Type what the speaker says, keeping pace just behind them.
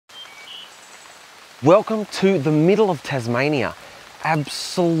Welcome to the middle of Tasmania.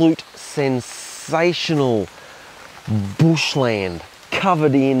 Absolute sensational bushland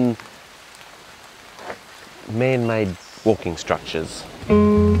covered in man-made walking structures.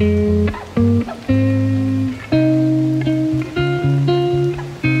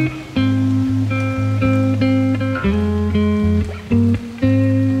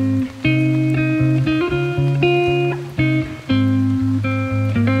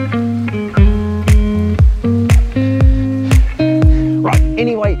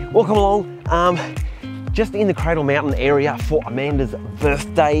 Welcome along. Just in the Cradle Mountain area for Amanda's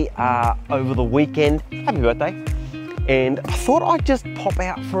birthday over the weekend. Happy birthday. And I thought I'd just pop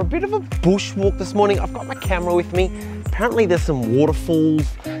out for a bit of a bush walk this morning. I've got my camera with me. Apparently there's some waterfalls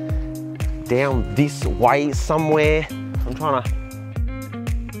down this way somewhere. I'm trying to...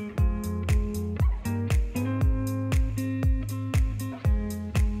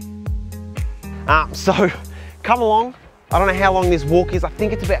 So come along. I don't know how long this walk is. I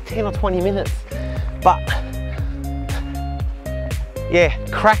think it's about 10 or 20 minutes. But yeah,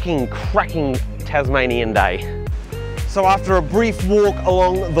 cracking Tasmanian day. So after a brief walk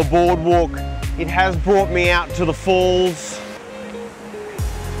along the boardwalk, it has brought me out to the falls.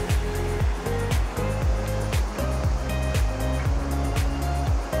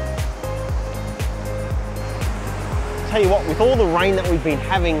 Tell you what, with all the rain that we've been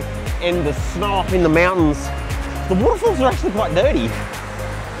having and the snow up in the mountains, the waterfalls are actually quite dirty.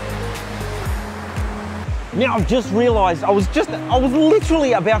 Now I've just realized, I was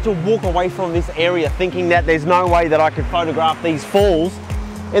literally about to walk away from this area thinking that there's no way that I could photograph these falls.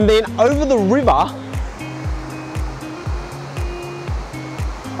 And then over the river,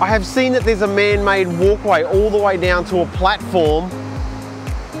 I have seen that there's a man-made walkway all the way down to a platform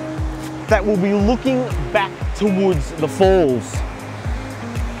that will be looking back towards the falls.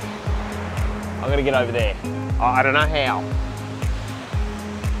 I'm gonna get over there. I don't know how.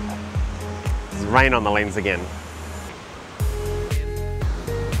 There's rain on the lens again.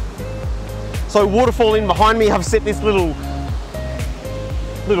 So waterfall in behind me, I've set this little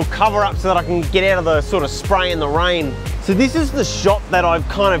cover up so that I can get out of the sort of spray and the rain. So this is the shot that I've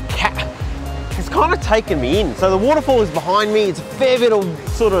it's kind of taken me in. So the waterfall is behind me, it's a fair bit of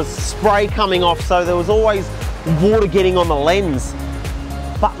sort of spray coming off, so there was always water getting on the lens.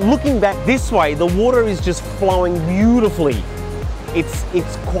 But looking back this way, the water is just flowing beautifully.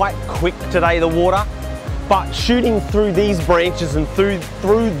 It's quite quick today, the water, but shooting through these branches and through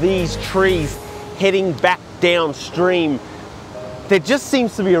these trees, heading back downstream, there just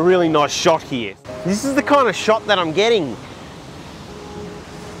seems to be a really nice shot here. This is the kind of shot that I'm getting.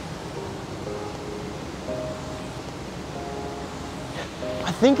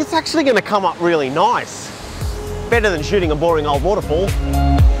 I think it's actually going to come up really nice. Better than shooting a boring old waterfall.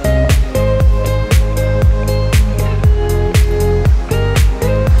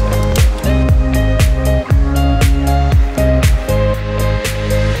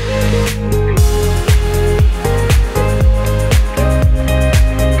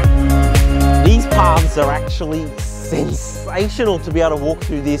 These paths are actually sensational to be able to walk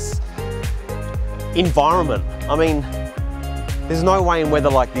through this environment. I mean, there's no way in weather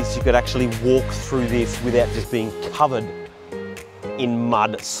like this you could actually walk through this without just being covered in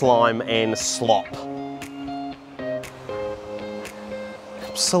mud, slime and slop.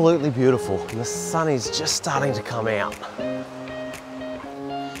 Absolutely beautiful. And the sun is just starting to come out.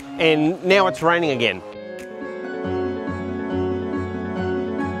 And now it's raining again.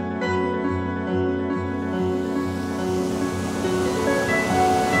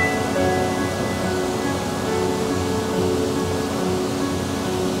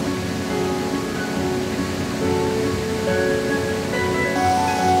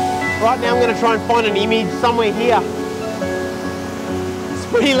 Right now I'm going to try and find an image somewhere here. It's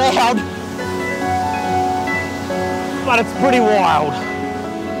pretty loud, but it's pretty wild.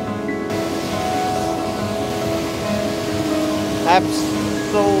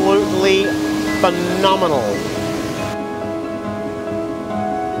 Absolutely phenomenal.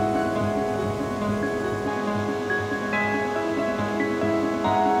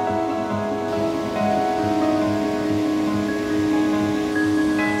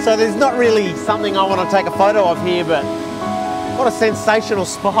 So there's not really something I want to take a photo of here, but what a sensational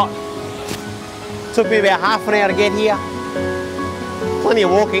spot. Took me about half an hour to get here. Plenty of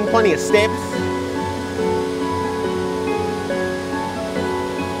walking, plenty of steps.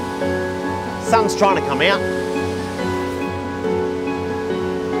 Sun's trying to come out.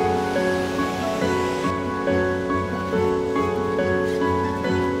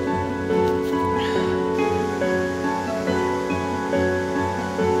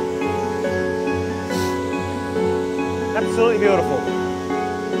 Absolutely beautiful.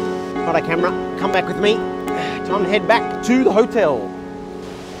 Righto camera, come back with me. Time to head back to the hotel.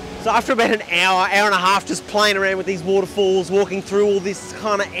 So after about an hour and a half just playing around with these waterfalls, walking through all this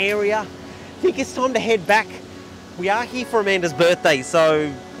kind of area, I think it's time to head back. We are here for Amanda's birthday,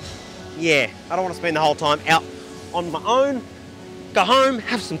 so yeah, I don't want to spend the whole time out on my own. Go home,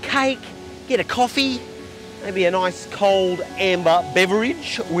 have some cake, get a coffee, maybe a nice cold amber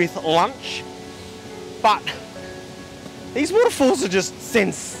beverage with lunch. But these waterfalls are just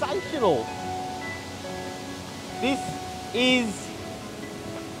sensational. This is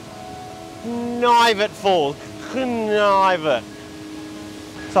Knyvet Falls. Knyvet.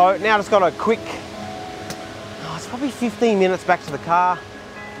 So now just got a quick, it's probably 15 minutes back to the car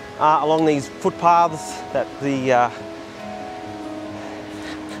along these footpaths that the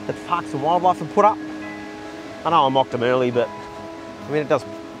Parks and Wildlife have put up. I know I mocked them early, but I mean it does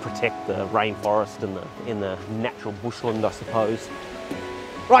protect the rainforest and the natural bushland, I suppose.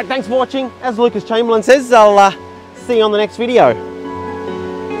 Right, thanks for watching. As Lucas Chamberlain says, I'll see you on the next video.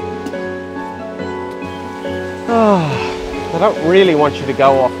 They don't really want you to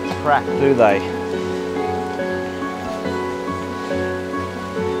go off track, do they?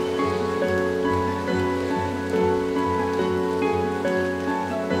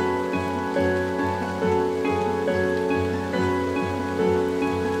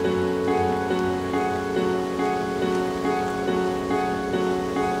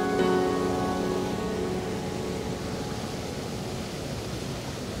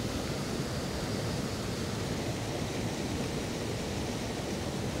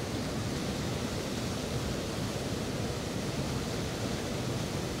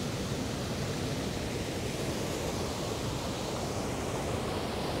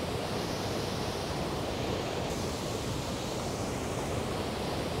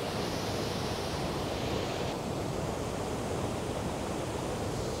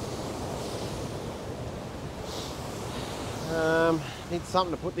 Need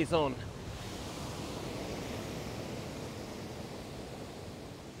something to put this on.